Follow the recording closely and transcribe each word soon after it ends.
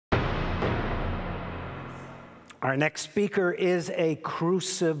Our next speaker is a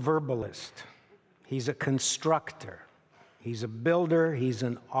cruciverbalist. He's a constructor. He's a builder. He's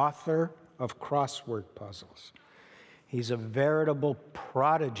an author of crossword puzzles. He's a veritable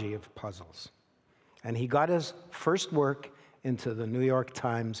prodigy of puzzles. And he got his first work into the New York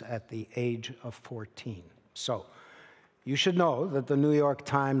Times at the age of 14. So you should know that the New York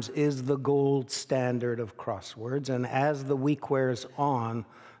Times is the gold standard of crosswords. And as the week wears on,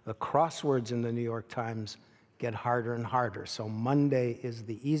 the crosswords in the New York Times get harder and harder. So Monday is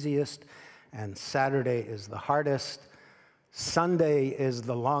the easiest, and Saturday is the hardest. Sunday is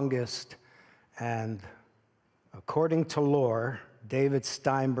the longest, and according to lore, David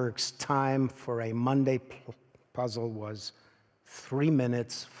Steinberg's time for a Monday puzzle was 3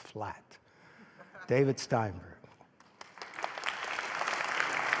 minutes flat. David Steinberg.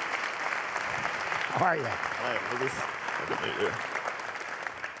 How are you? Hi, good to meet you.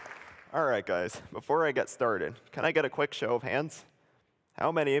 All right, guys, before I get started, can I get a quick show of hands? How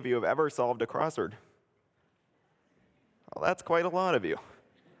many of you have ever solved a crossword? Well, that's quite a lot of you.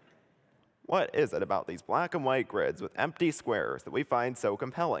 What is it about these black and white grids with empty squares that we find so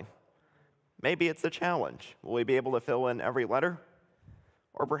compelling? Maybe it's the challenge. Will we be able to fill in every letter?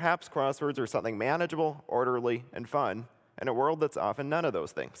 Or perhaps crosswords are something manageable, orderly, and fun in a world that's often none of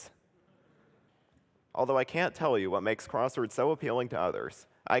those things. Although I can't tell you what makes crosswords so appealing to others,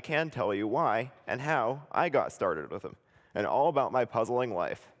 I can tell you why and how I got started with them, and all about my puzzling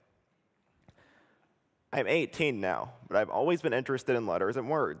life. I'm 18 now, but I've always been interested in letters and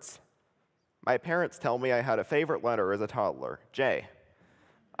words. My parents tell me I had a favorite letter as a toddler, J.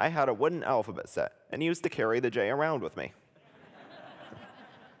 I had a wooden alphabet set and used to carry the J around with me.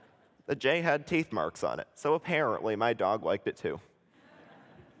 The J had teeth marks on it, so apparently my dog liked it too.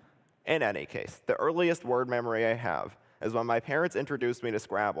 In any case, the earliest word memory I have is when my parents introduced me to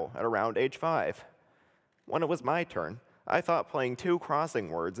Scrabble at around age 5. When it was my turn, I thought playing 2 crossing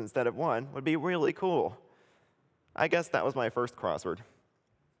words instead of 1 would be really cool. I guess that was my first crossword.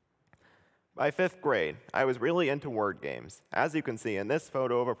 By 5th grade, I was really into word games, as you can see in this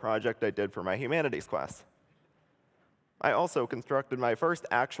photo of a project I did for my humanities class. I also constructed my first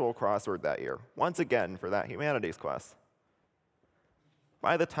actual crossword that year, once again for that humanities class.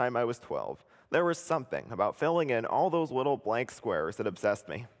 By the time I was 12, there was something about filling in all those little blank squares that obsessed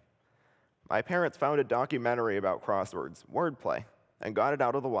me. My parents found a documentary about crosswords, Wordplay, and got it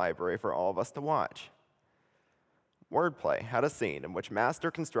out of the library for all of us to watch. Wordplay had a scene in which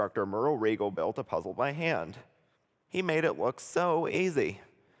master constructor Merle Regal built a puzzle by hand. He made it look so easy.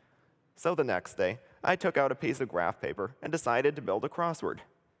 So the next day, I took out a piece of graph paper and decided to build a crossword.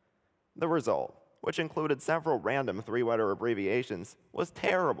 The result, which included several random 3-letter abbreviations, was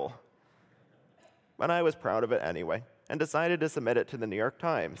terrible. But I was proud of it anyway, and decided to submit it to the New York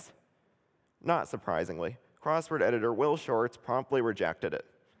Times. Not surprisingly, crossword editor Will Shorts promptly rejected it,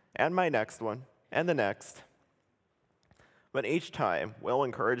 and my next one, and the next. But each time, Will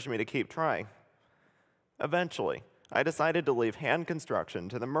encouraged me to keep trying. Eventually, I decided to leave hand construction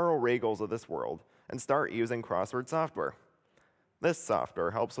to the Merle Regals of this world and start using crossword software. This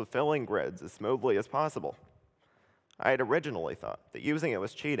software helps with filling grids as smoothly as possible. I had originally thought that using it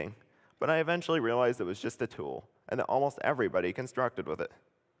was cheating, but I eventually realized it was just a tool, and that almost everybody constructed with it.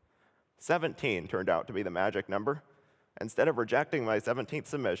 17 turned out to be the magic number. Instead of rejecting my 17th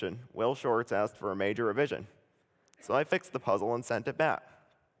submission, Will Shorts asked for a major revision. So I fixed the puzzle and sent it back.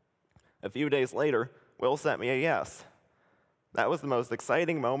 A few days later, Will sent me a yes. That was the most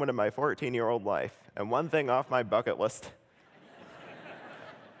exciting moment of my 14-year-old life, and one thing off my bucket list.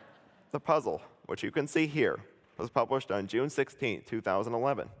 The puzzle, which you can see here, was published on June 16,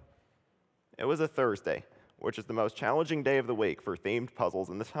 2011. It was a Thursday, which is the most challenging day of the week for themed puzzles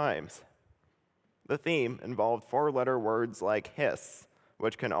in the Times. The theme involved 4-letter words like hiss,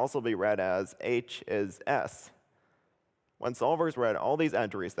 which can also be read as H is S. When solvers read all these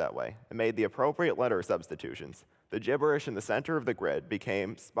entries that way and made the appropriate letter substitutions, the gibberish in the center of the grid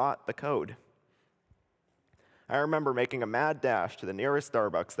became spot the code. I remember making a mad dash to the nearest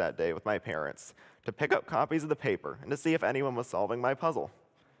Starbucks that day with my parents to pick up copies of the paper and to see if anyone was solving my puzzle.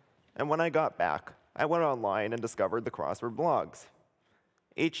 And when I got back, I went online and discovered the crossword blogs.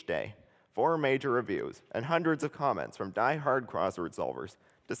 Each day, 4 major reviews and hundreds of comments from die-hard crossword solvers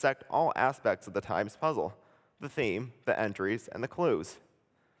dissect all aspects of the Times puzzle, the theme, the entries, and the clues.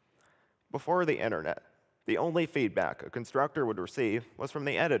 Before the internet, the only feedback a constructor would receive was from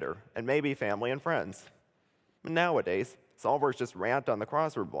the editor and maybe family and friends. Nowadays, solvers just rant on the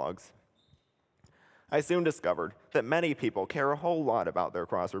crossword blogs. I soon discovered that many people care a whole lot about their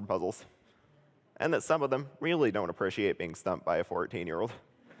crossword puzzles, and that some of them really don't appreciate being stumped by a 14-year-old.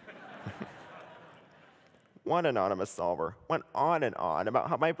 One anonymous solver went on and on about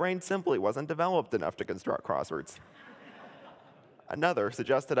how my brain simply wasn't developed enough to construct crosswords. Another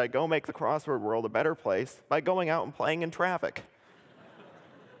suggested I go make the crossword world a better place by going out and playing in traffic.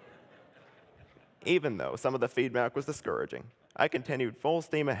 Even though some of the feedback was discouraging, I continued full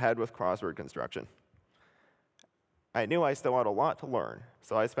steam ahead with crossword construction. I knew I still had a lot to learn,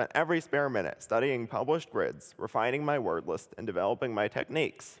 so I spent every spare minute studying published grids, refining my word list, and developing my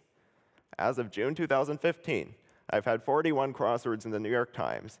techniques. As of June 2015, I've had 41 crosswords in the New York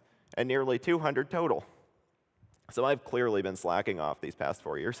Times and nearly 200 total. So I've clearly been slacking off these past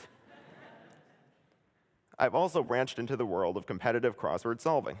 4 years. I've also branched into the world of competitive crossword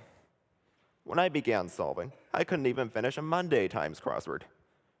solving. When I began solving, I couldn't even finish a Monday Times crossword.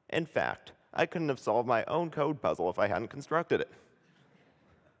 In fact, I couldn't have solved my own code puzzle if I hadn't constructed it.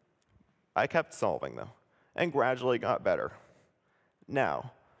 I kept solving, though, and gradually got better.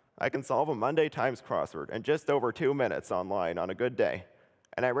 Now, I can solve a Monday Times crossword in just over 2 minutes online on a good day,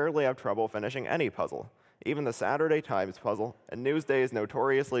 and I rarely have trouble finishing any puzzle, even the Saturday Times puzzle and Newsday's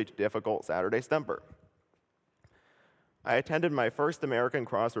notoriously difficult Saturday Stumper. I attended my first American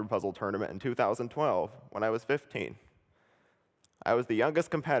crossword puzzle tournament in 2012 when I was 15. I was the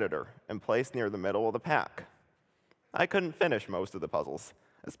youngest competitor and placed near the middle of the pack. I couldn't finish most of the puzzles,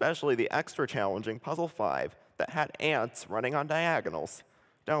 especially the extra challenging Puzzle 5 that had ants running on diagonals.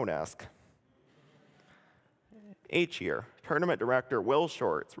 Don't ask. Each year, tournament director Will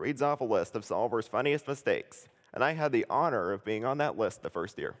Shorts reads off a list of solvers' funniest mistakes, and I had the honor of being on that list the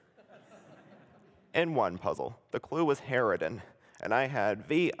first year. In one puzzle, the clue was Harridan, and I had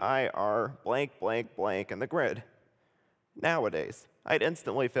VIR blank blank blank in the grid. Nowadays, I'd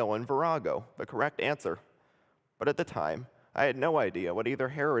instantly fill in Virago, the correct answer. But at the time, I had no idea what either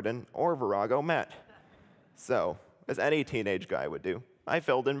Harridan or Virago meant. So, as any teenage guy would do, I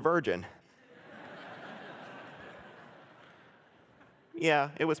filled in Virgin. Yeah,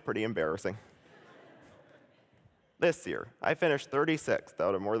 it was pretty embarrassing. This year, I finished 36th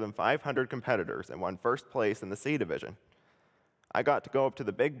out of more than 500 competitors and won first place in the C division. I got to go up to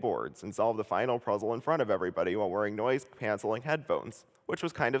the big boards and solve the final puzzle in front of everybody while wearing noise-canceling headphones, which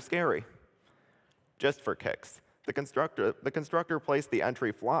was kind of scary. Just for kicks, the constructor placed the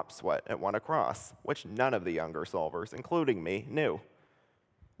entry flop sweat at 1 across, which none of the younger solvers, including me, knew.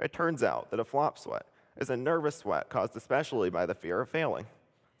 It turns out that a flop sweat is a nervous sweat caused especially by the fear of failing,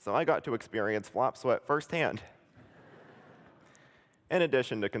 so I got to experience flop sweat firsthand. In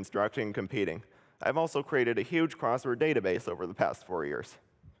addition to constructing and competing, I've also created a huge crossword database over the past 4 years.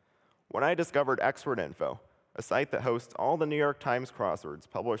 When I discovered Crossword, a site that hosts all the New York Times crosswords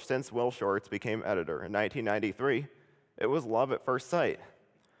published since Will Shorts became editor in 1993, it was love at first sight.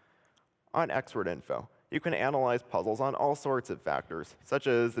 On Crossword, you can analyze puzzles on all sorts of factors, such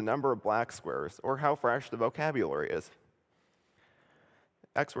as the number of black squares or how fresh the vocabulary is.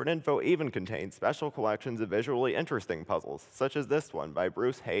 Crossword even contains special collections of visually interesting puzzles, such as this one by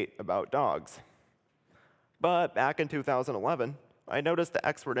Bruce Haight about dogs. But back in 2011, I noticed that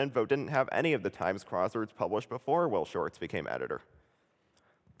Crossword didn't have any of the Times crosswords published before Will Shorts became editor.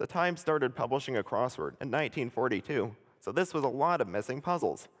 The Times started publishing a crossword in 1942, so this was a lot of missing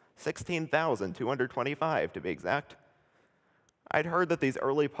puzzles, 16,225 to be exact. I'd heard that these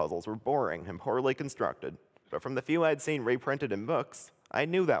early puzzles were boring and poorly constructed, but from the few I'd seen reprinted in books, I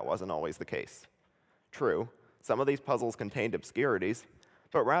knew that wasn't always the case. True, some of these puzzles contained obscurities,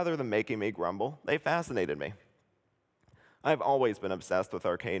 but rather than making me grumble, they fascinated me. I've always been obsessed with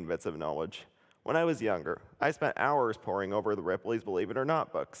arcane bits of knowledge. When I was younger, I spent hours poring over the Ripley's Believe It or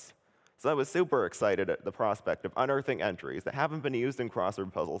Not books, so I was super excited at the prospect of unearthing entries that haven't been used in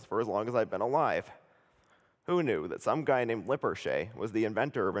crossword puzzles for as long as I've been alive. Who knew that some guy named Lippershey was the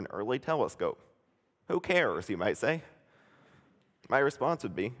inventor of an early telescope? Who cares, you might say? My response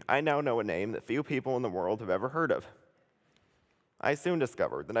would be, I now know a name that few people in the world have ever heard of. I soon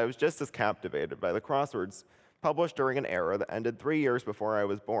discovered that I was just as captivated by the crosswords published during an era that ended 3 years before I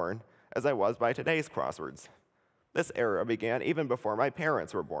was born as I was by today's crosswords. This era began even before my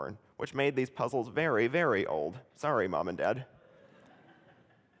parents were born, which made these puzzles very, very old. Sorry, Mom and Dad.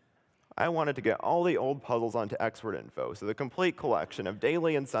 I wanted to get all the old puzzles onto Crossword so the complete collection of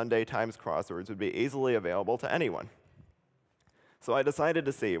daily and Sunday Times crosswords would be easily available to anyone. So I decided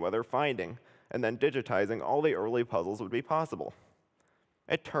to see whether finding and then digitizing all the early puzzles would be possible.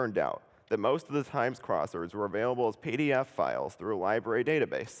 It turned out that most of the Times crosswords were available as PDF files through a library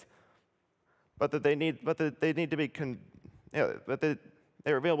database, but that they're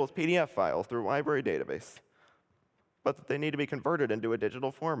available as PDF files through a library database, but that they need to be converted into a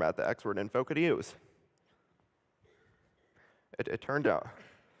digital format that Crossword could use. It turned out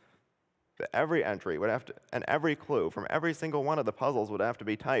that every entry would have to, and every clue from every single one of the puzzles would have to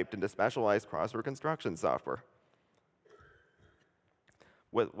be typed into specialized crossword construction software.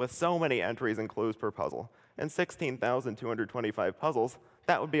 With so many entries and clues per puzzle, and 16,225 puzzles,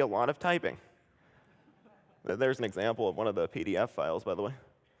 that would be a lot of typing. There's an example of one of the PDF files, by the way.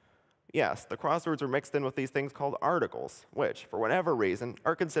 Yes, the crosswords are mixed in with these things called articles, which, for whatever reason,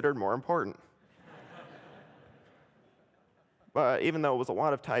 are considered more important. But even though it was a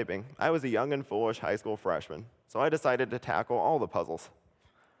lot of typing, I was a young and foolish high school freshman, so I decided to tackle all the puzzles.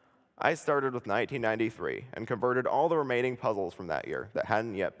 I started with 1993 and converted all the remaining puzzles from that year that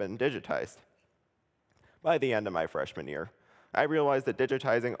hadn't yet been digitized. By the end of my freshman year, I realized that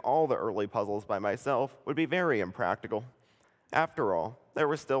digitizing all the early puzzles by myself would be very impractical. After all, there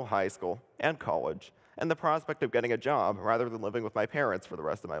was still high school and college, and the prospect of getting a job rather than living with my parents for the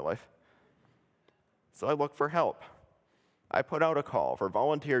rest of my life. So I looked for help. I put out a call for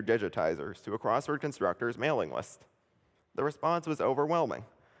volunteer digitizers to a crossword constructor's mailing list. The response was overwhelming.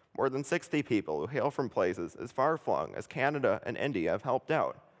 More than 60 people who hail from places as far-flung as Canada and India have helped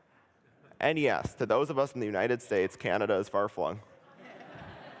out. And yes, to those of us in the United States, Canada is far-flung.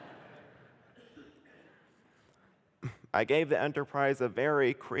 I gave the enterprise a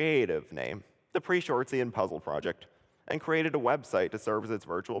very creative name, the Pre-Shortsian Puzzle Project, and created a website to serve as its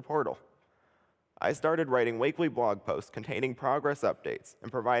virtual portal. I started writing weekly blog posts containing progress updates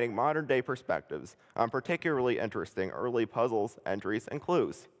and providing modern-day perspectives on particularly interesting early puzzles, entries, and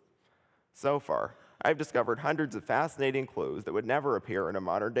clues. So far, I've discovered hundreds of fascinating clues that would never appear in a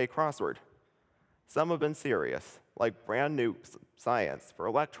modern-day crossword. Some have been serious, like brand new science for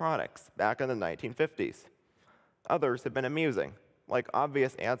electronics back in the 1950s. Others have been amusing, like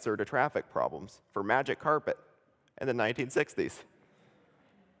obvious answer to traffic problems for magic carpet in the 1960s.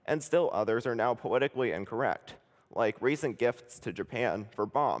 And still others are now politically incorrect, like recent gifts to Japan for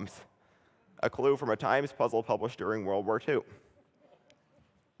bombs, a clue from a Times puzzle published during World War II.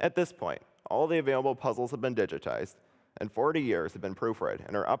 At this point, all the available puzzles have been digitized, and 40 years have been proofread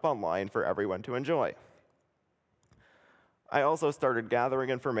and are up online for everyone to enjoy. I also started gathering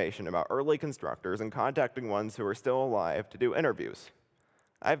information about early constructors and contacting ones who are still alive to do interviews.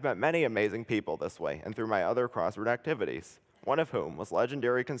 I've met many amazing people this way and through my other crossword activities, one of whom was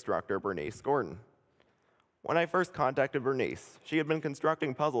legendary constructor Bernice Gordon. When I first contacted Bernice, she had been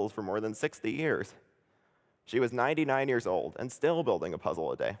constructing puzzles for more than 60 years. She was 99 years old and still building a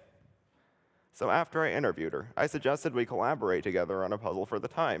puzzle a day. So after I interviewed her, I suggested we collaborate together on a puzzle for the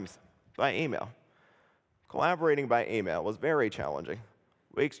Times by email. Collaborating by email was very challenging.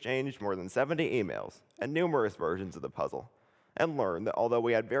 We exchanged more than 70 emails and numerous versions of the puzzle, and learned that although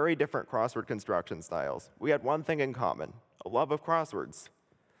we had very different crossword construction styles, we had one thing in common: a love of crosswords.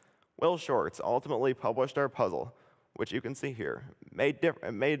 Will Shorts ultimately published our puzzle, which you can see here,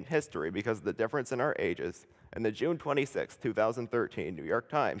 made history because of the difference in our ages in the June 26, 2013 New York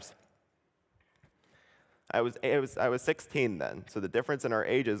Times. I was 16 then, so the difference in our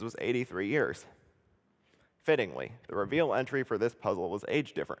ages was 83 years. Fittingly, the reveal entry for this puzzle was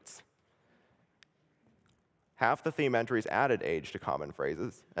age difference. Half the theme entries added age to common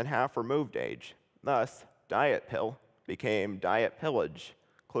phrases, and half removed age. Thus, diet pill became diet pillage,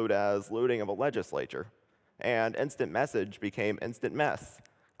 clued as looting of a legislature, and instant message became instant mess,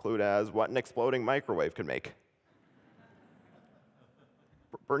 clued as what an exploding microwave could make.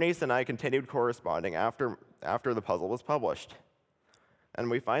 Bernice and I continued corresponding after the puzzle was published, and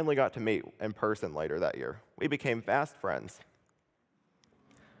we finally got to meet in person later that year. We became fast friends.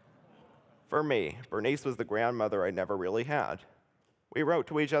 For me, Bernice was the grandmother I never really had. We wrote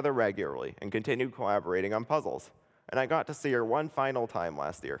to each other regularly and continued collaborating on puzzles, and I got to see her one final time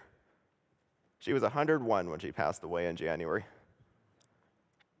last year. She was 101 when she passed away in January.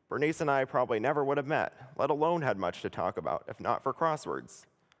 Bernice and I probably never would have met, let alone had much to talk about, if not for crosswords.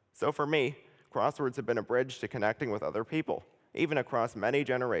 So for me, crosswords have been a bridge to connecting with other people, even across many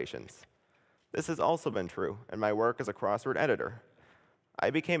generations. This has also been true in my work as a crossword editor. I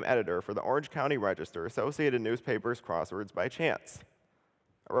became editor for the Orange County Register Associated Newspapers Crosswords by chance.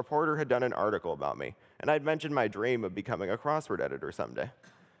 A reporter had done an article about me, and I'd mentioned my dream of becoming a crossword editor someday.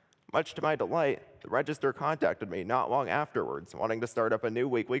 Much to my delight, the Register contacted me not long afterwards, wanting to start up a new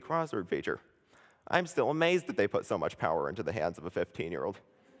weekly crossword feature. I'm still amazed that they put so much power into the hands of a 15-year-old.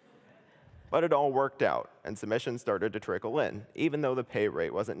 But it all worked out, and submissions started to trickle in, even though the pay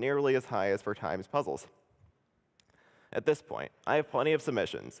rate wasn't nearly as high as for Times puzzles. At this point, I have plenty of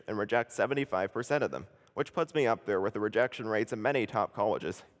submissions and reject 75% of them, which puts me up there with the rejection rates of many top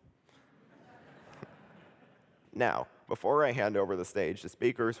colleges. Now, before I hand over the stage to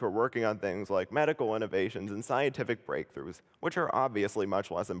speakers who are working on things like medical innovations and scientific breakthroughs, which are obviously much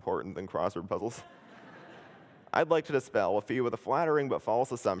less important than crossword puzzles, I'd like to dispel a few of the flattering but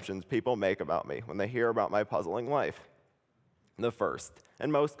false assumptions people make about me when they hear about my puzzling life. The first,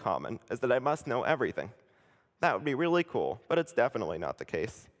 and most common, is that I must know everything. That would be really cool, but it's definitely not the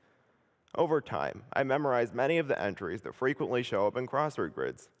case. Over time, I memorized many of the entries that frequently show up in crossword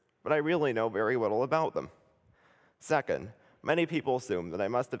grids, but I really know very little about them. Second, many people assume that I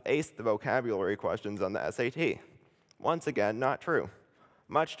must have aced the vocabulary questions on the SAT. Once again, not true.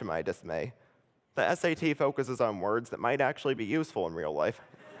 Much to my dismay, the SAT focuses on words that might actually be useful in real life,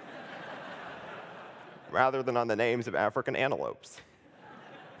 rather than on the names of African antelopes.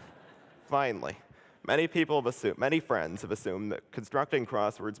 Finally, many friends have assumed that constructing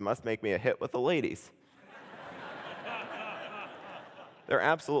crosswords must make me a hit with the ladies. They're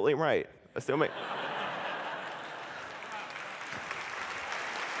absolutely right,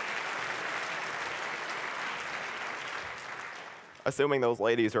 assuming those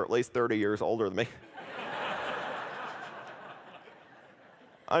ladies are at least 30 years older than me.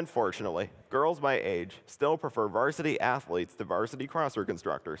 Unfortunately, girls my age still prefer varsity athletes to varsity crossword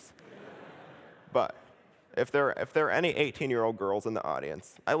constructors. But if there are any 18-year-old girls in the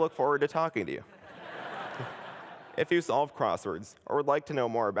audience, I look forward to talking to you. If you solve crosswords or would like to know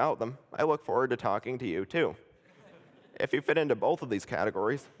more about them, I look forward to talking to you too. If you fit into both of these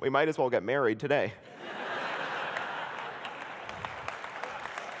categories, we might as well get married today.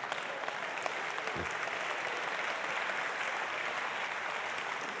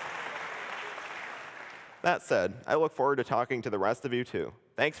 That said, I look forward to talking to the rest of you too.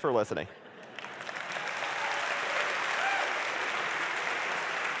 Thanks for listening.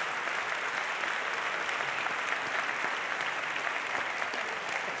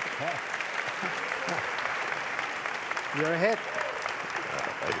 You're a hit.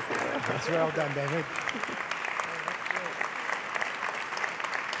 That's well done, David.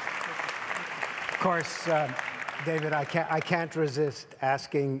 Of course, David, I can't resist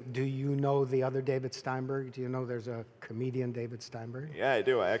asking, do you know the other David Steinberg? Do you know there's a comedian, David Steinberg? Yeah, I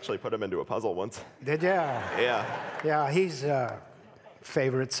do. I actually put him into a puzzle once. Did you? Yeah. Yeah, he's a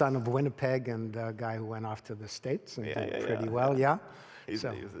favorite son of Winnipeg and a guy who went off to the States and did pretty well, yeah? He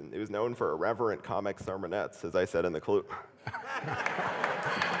was known for irreverent comic sermonettes, as I said in the clue.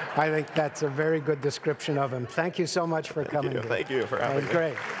 I think that's a very good description of him. Thank you so much for coming. Thank you for having me. That was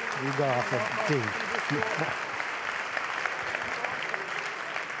great. You go off the team.